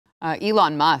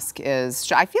Elon Musk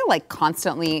is, I feel like,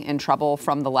 constantly in trouble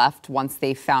from the left once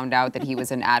they found out that he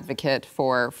was an advocate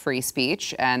for free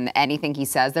speech. And anything he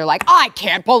says, they're like, I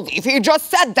can't believe he just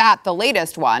said that. The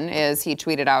latest one is he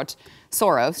tweeted out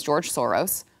George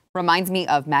Soros, reminds me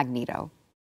of Magneto.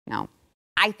 Now,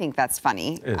 I think that's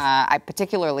funny. I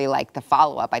particularly like the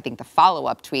follow-up. I think the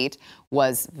follow-up tweet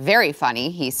was very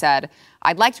funny. He said,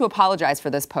 I'd like to apologize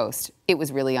for this post. It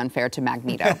was really unfair to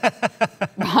Magneto.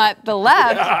 But the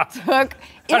left took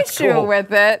issue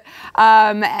with it.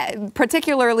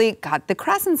 Particularly, God, the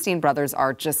Krasenstein brothers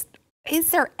are just,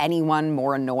 is there anyone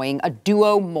more annoying, a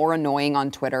duo more annoying on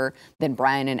Twitter than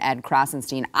Brian and Ed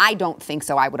Krasenstein? I don't think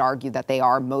so. I would argue that they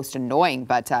are most annoying.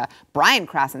 But Brian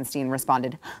Krasenstein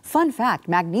responded, fun fact,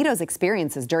 Magneto's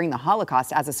experiences during the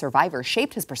Holocaust as a survivor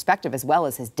shaped his perspective as well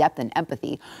as his depth and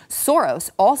empathy. Soros,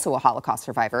 also a Holocaust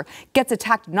survivor, gets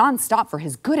attacked nonstop for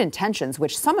his good intentions,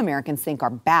 which some Americans think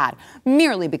are bad,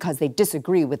 merely because they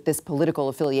disagree with this political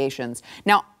affiliations.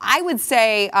 Now, I would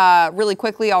say, really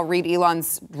quickly, I'll read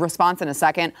Elon's response in a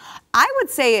second. I would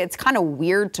say it's kind of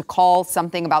weird to call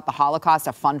something about the Holocaust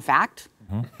a fun fact.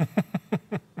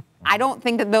 I don't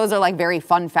think that those are like very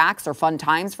fun facts or fun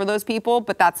times for those people,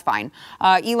 but that's fine.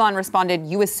 Elon responded,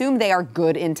 you assume they are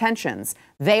good intentions.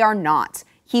 They are not.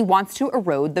 He wants to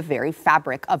erode the very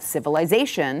fabric of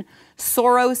civilization.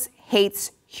 Soros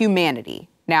hates humanity.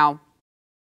 Now,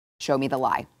 show me the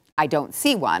lie. I don't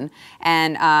see one.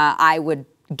 And I would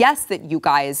guess that you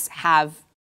guys have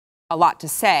a lot to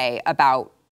say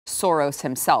about Soros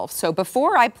himself. So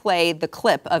before I play the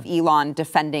clip of Elon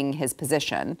defending his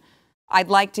position, I'd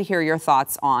like to hear your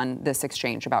thoughts on this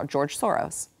exchange about George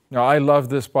Soros. Now, I love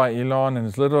this by Elon, and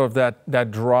it's a little of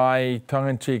that dry,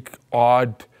 tongue-in-cheek,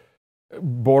 odd,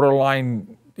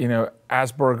 borderline,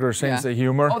 Asperger sense of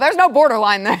humor. Oh, there's no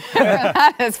borderline there.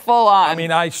 That is full on. I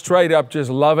mean, I straight up just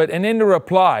love it. And in the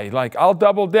reply, like, I'll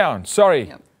double down.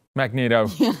 Sorry. Magneto,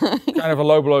 kind of a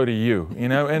low blow to you,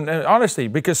 and honestly,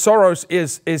 because Soros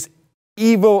is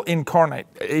evil incarnate.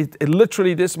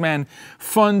 Literally, this man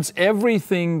funds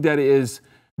everything that is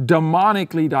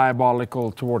demonically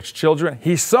diabolical towards children.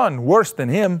 His son, worse than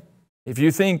him. If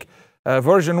you think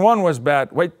version 1 was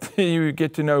bad, wait till you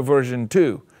get to know version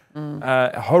 2.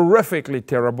 Horrifically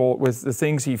terrible with the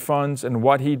things he funds and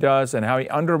what he does and how he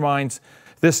undermines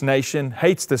this nation,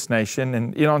 hates this nation,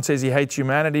 and Elon says he hates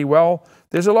humanity. Well,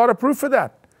 there's a lot of proof for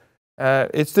that.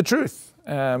 It's the truth.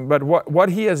 But what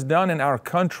he has done in our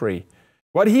country,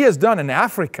 what he has done in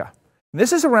Africa,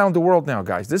 this is around the world now,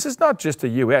 guys. This is not just the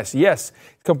U.S. Yes,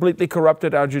 completely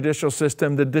corrupted our judicial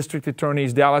system, the district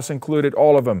attorneys, Dallas included,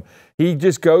 all of them. He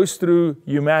just goes through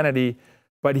humanity,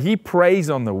 but he preys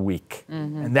on the weak.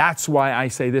 And that's why I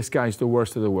say this guy's the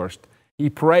worst of the worst. He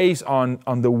preys on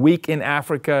the weak in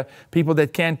Africa, people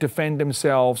that can't defend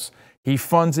themselves. He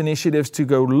funds initiatives to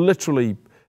go literally,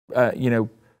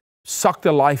 suck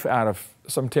the life out of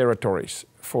some territories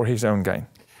for his own gain.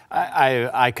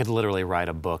 I could literally write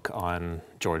a book on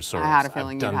George Soros. I had a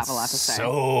feeling you'd have a lot to say.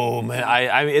 So many.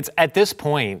 I mean, it's at this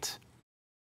point.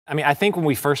 I mean, I think when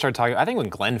we first started talking, I think when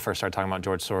Glenn first started talking about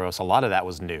George Soros, a lot of that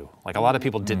was new. Like a lot of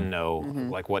people didn't know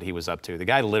like what he was up to. The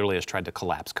guy literally has tried to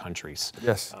collapse countries.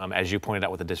 Yes. As you pointed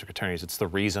out with the district attorneys, it's the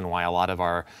reason why a lot of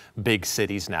our big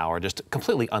cities now are just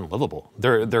completely unlivable.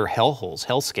 They're hellholes,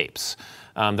 hellscapes.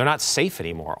 They're not safe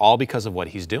anymore, all because of what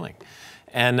he's doing.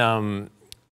 And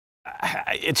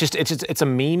it's a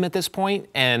meme at this point.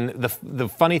 And the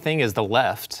funny thing is the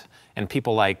left and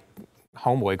people like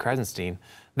homeboy Krasenstein,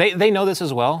 they know this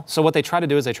as well. So what they try to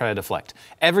do is they try to deflect.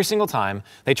 Every single time,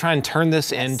 they try and turn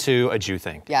this into a Jew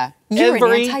thing. Yeah. You're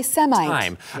Every an anti-Semite.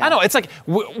 time. Yeah. I know. It's like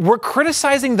we're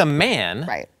criticizing the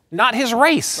man, not his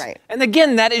race. Right. And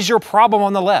again, that is your problem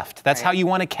on the left. That's how you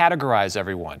want to categorize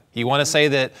everyone. You want to say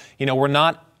that, we're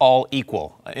not all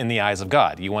equal in the eyes of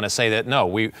God. You want to say that, no,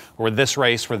 we're this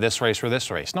race, we're this race, we're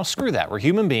this race. No, screw that. We're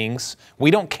human beings.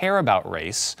 We don't care about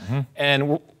race.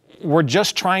 And we're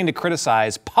just trying to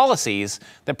criticize policies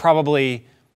that probably,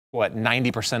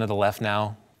 90% of the left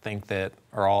now think that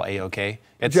are all A-OK.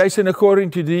 Jason, according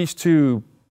to these two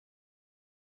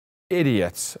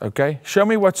idiots, okay, show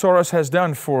me what Soros has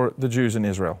done for the Jews in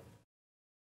Israel.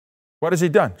 What has he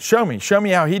done? Show me. Show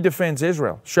me how he defends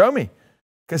Israel. Show me.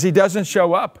 Because he doesn't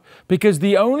show up. Because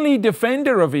the only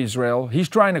defender of Israel, he's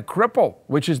trying to cripple,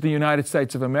 which is the United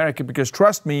States of America. Because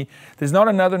trust me, there's not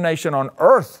another nation on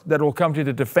earth that will come to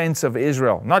the defense of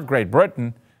Israel. Not Great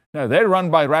Britain. No, they're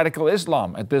run by radical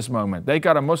Islam at this moment. They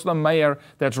got a Muslim mayor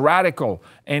that's radical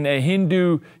and a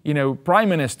Hindu, prime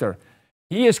minister.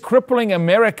 He is crippling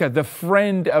America, the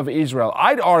friend of Israel.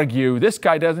 I'd argue this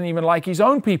guy doesn't even like his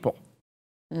own people.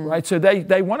 right? So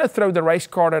they want to throw the race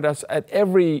card at us at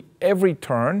every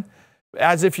turn,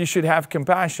 as if you should have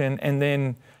compassion, and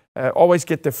then always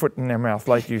get their foot in their mouth,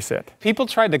 like you said. People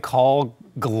tried to call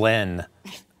Glenn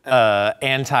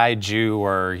anti-Jew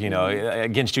or,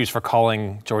 against Jews for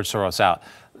calling George Soros out.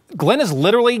 Glenn has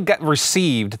literally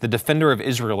received the Defender of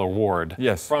Israel award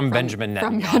from Benjamin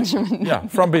Netanyahu. From Benjamin. Yeah,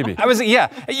 from Bibi.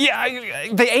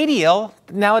 The ADL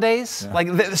nowadays,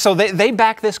 so they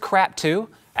back this crap too.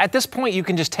 At this point, you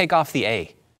can just take off the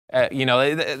A.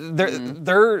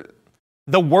 They're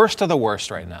the worst of the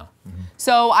worst right now.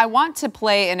 So I want to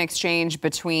play an exchange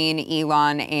between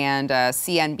Elon and a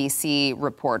CNBC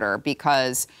reporter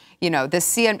because,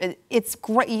 it's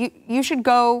great. You should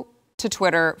go to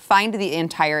Twitter, find the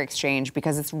entire exchange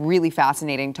because it's really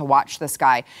fascinating to watch this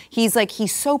guy. He's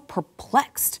so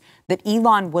perplexed that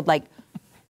Elon would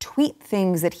tweet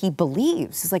things that he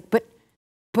believes. He's like, but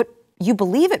you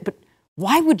believe it, but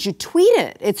why would you tweet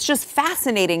it? It's just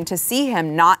fascinating to see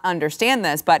him not understand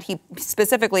this. But he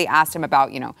specifically asked him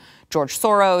about, George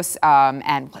Soros,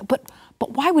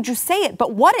 but why would you say it?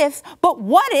 But what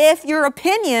if your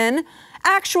opinion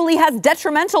actually has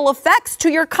detrimental effects to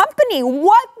your company?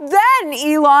 What then,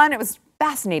 Elon? It was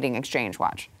fascinating exchange.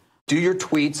 Watch. Do your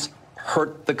tweets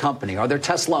hurt the company? Are there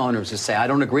Tesla owners who say, I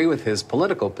don't agree with his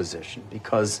political position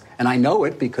and I know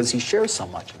it because he shares so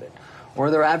much of it? Or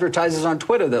are there advertisers on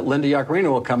Twitter that Linda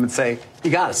Yaccarino will come and say,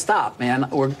 you got to stop, man.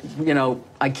 Or,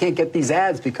 I can't get these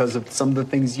ads because of some of the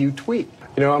things you tweet.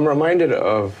 I'm reminded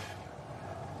of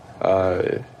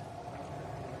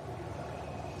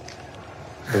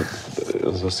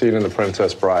there's a scene in The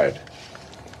Princess Bride.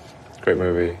 Great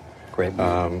movie. Great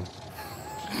movie.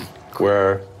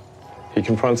 Where he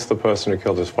confronts the person who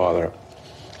killed his father.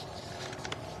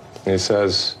 And he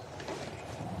says,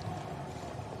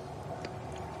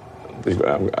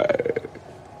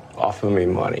 offer me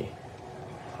money.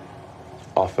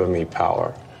 Offer me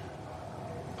power.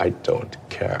 I don't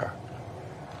care.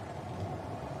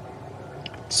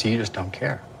 So you just don't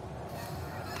care.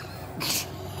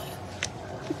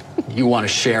 You want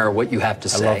to share what you have to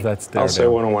say. I love that. I'll say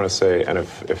what I want to say, and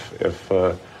if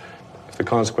the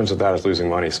consequence of that is losing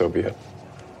money, so be it.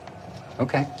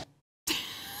 Okay. The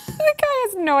guy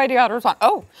has no idea how to respond.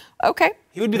 Oh, okay.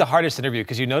 He would be the hardest to interview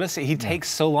because you notice he takes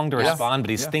so long to respond, but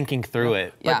he's thinking through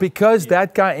it. But because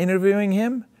that guy interviewing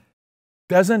him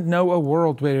doesn't know a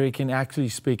world where he can actually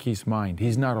speak his mind.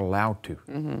 He's not allowed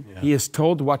to. He is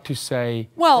told what to say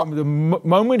from the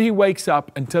moment he wakes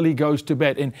up until he goes to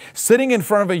bed. And sitting in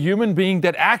front of a human being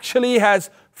that actually has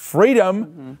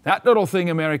freedom, that little thing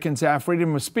Americans have,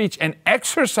 freedom of speech, and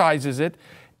exercises it,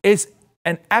 is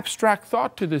an abstract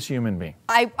thought to this human being.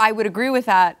 I would agree with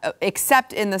that,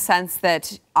 except in the sense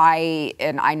that I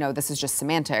know this is just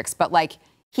semantics, but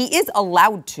he is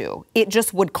allowed to. It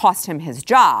just would cost him his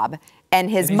job. And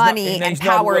his money and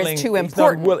power is too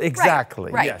important.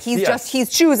 Exactly. Right. Yes, he's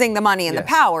choosing the money and the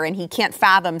power, and he can't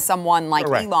fathom someone like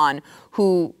Elon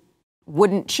who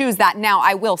wouldn't choose that. Now,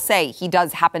 I will say he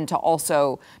does happen to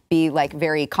also be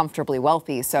very comfortably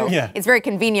wealthy. So it's very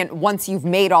convenient once you've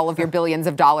made all of your billions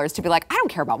of dollars to be like, I don't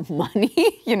care about money.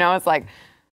 It's like,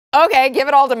 okay, give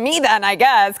it all to me then, I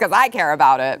guess, because I care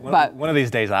about it. But one of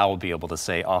these days, I will be able to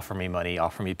say, offer me money,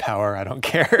 offer me power, I don't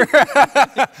care.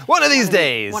 One of these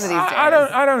days. One of these days.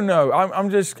 I don't know.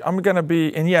 I'm going to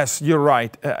be, and yes, you're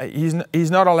right.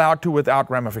 He's not allowed to without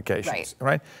ramifications,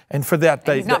 right? And for that,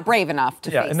 he's not brave enough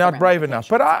to face the not brave enough.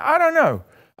 But I don't know.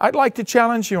 I'd like to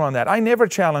challenge you on that. I never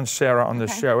challenged Sarah on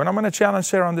this show, and I'm going to challenge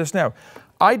Sarah on this now.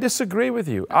 I disagree with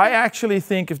you. I actually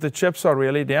think if the chips are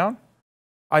really down,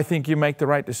 I think you make the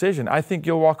right decision. I think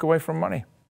you'll walk away from money.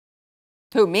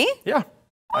 Who, me? Yeah.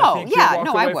 Oh, yeah.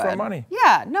 No, I would. From money.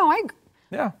 Yeah. No,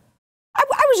 Yeah.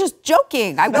 I was just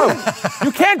joking.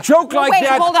 You can't joke like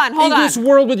that hold on. in this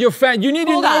world with your fan. You need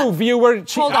to know, viewer.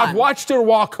 I've watched her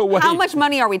walk away. How much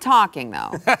money are we talking,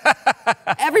 though?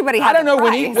 Everybody has I don't know,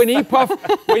 price.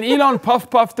 when Elon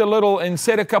puffed a little and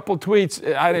said a couple tweets,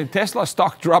 Tesla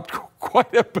stock dropped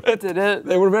quite a bit. Did it?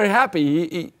 They were very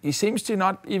happy. He seems to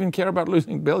not even care about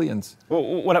losing billions.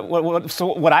 Well, so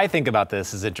what I think about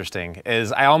this is interesting,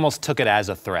 is I almost took it as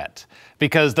a threat.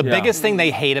 Because the biggest thing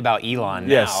they hate about Elon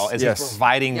now is he's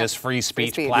providing this free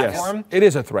speech platform. Yes. It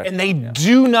is a threat. And they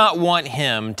do not want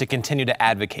him to continue to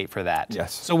advocate for that.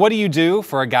 Yes. So what do you do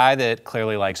for a guy that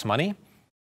clearly likes money?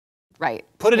 Right.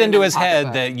 Put it into his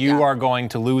head that you are going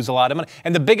to lose a lot of money.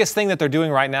 And the biggest thing that they're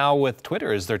doing right now with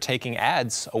Twitter is they're taking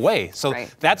ads away. So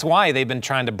that's why they've been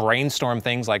trying to brainstorm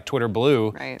things like Twitter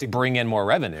Blue to bring in more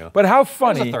revenue. But how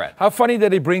funny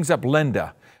that he brings up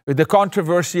Linda. the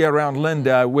controversy around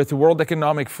Linda with the World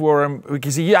Economic Forum,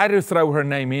 because he had to throw her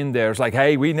name in there. It's like,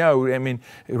 hey, we know. I mean,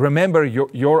 remember,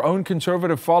 your own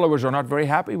conservative followers are not very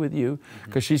happy with you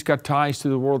because she's got ties to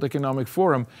the World Economic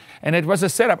Forum. And it was a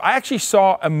setup. I actually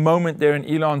saw a moment there in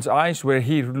Elon's eyes where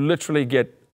he literally got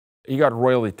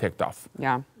royally ticked off.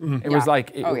 Yeah. It was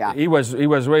like, he was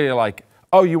really like,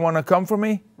 oh, you want to come for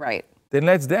me? Right. Then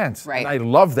let's dance. Right. And I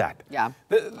love that. Yeah.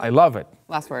 I love it.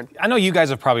 Last word. I know you guys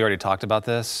have probably already talked about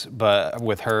this, but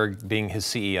with her being his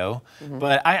CEO,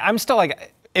 but I'm still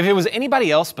like, if it was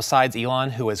anybody else besides Elon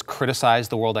who has criticized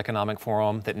the World Economic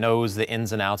Forum, that knows the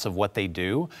ins and outs of what they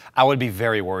do, I would be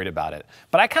very worried about it.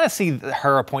 But I kind of see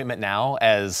her appointment now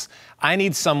as, I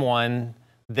need someone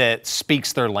that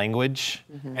speaks their language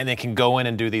and they can go in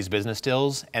and do these business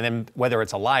deals, and then whether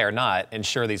it's a lie or not,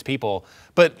 ensure these people.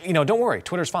 But don't worry,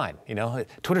 Twitter's fine.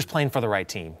 Twitter's playing for the right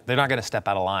team. They're not going to step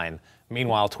out of line.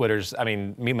 Meanwhile,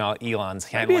 Elon's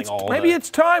handling all. Maybe it's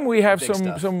time we have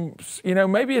some.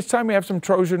 Maybe it's time we have some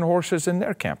Trojan horses in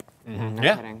their camp.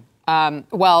 Yeah.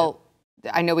 Well,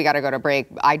 I know we got to go to break.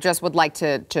 I just would like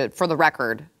to, for the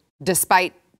record,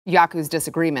 despite Yaku's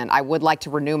disagreement, I would like to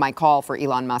renew my call for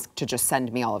Elon Musk to just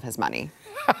send me all of his money.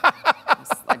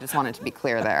 I just wanted to be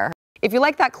clear there. If you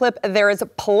like that clip, there is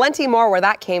plenty more where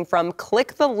that came from.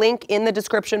 Click the link in the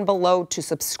description below to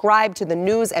subscribe to the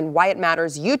News and Why It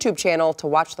Matters YouTube channel to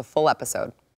watch the full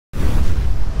episode.